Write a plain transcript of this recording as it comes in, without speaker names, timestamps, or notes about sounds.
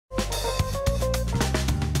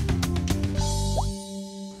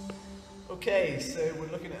Okay, so we're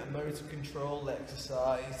looking at a motor control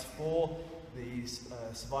exercise for these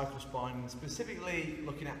cervical spine, specifically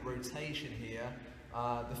looking at rotation here.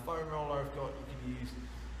 The foam roller I've got, you can use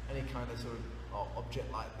any kind of sort of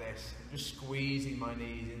object like this. I'm just squeezing my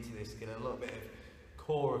knees into this to get a little bit of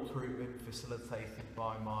core recruitment facilitated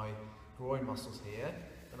by my groin muscles here.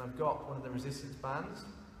 And I've got one of the resistance bands.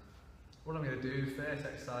 What I'm going to do first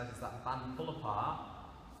exercise is that band pull apart,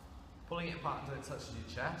 pulling it apart until it touches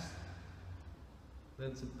your chest.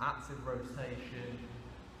 Then some active rotation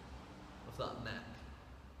of that neck,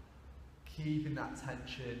 keeping that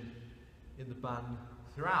tension in the band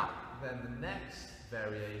throughout. Then the next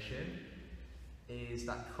variation is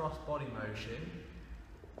that cross body motion.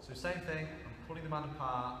 So same thing, I'm pulling the band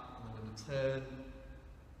apart and I'm going to turn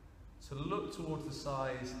to look towards the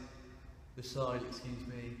side,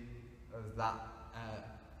 of that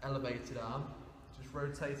elevated arm. Just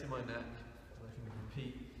rotating my neck and I can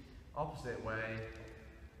repeat opposite way.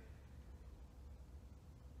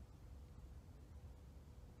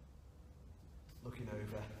 Looking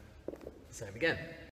over. Same again.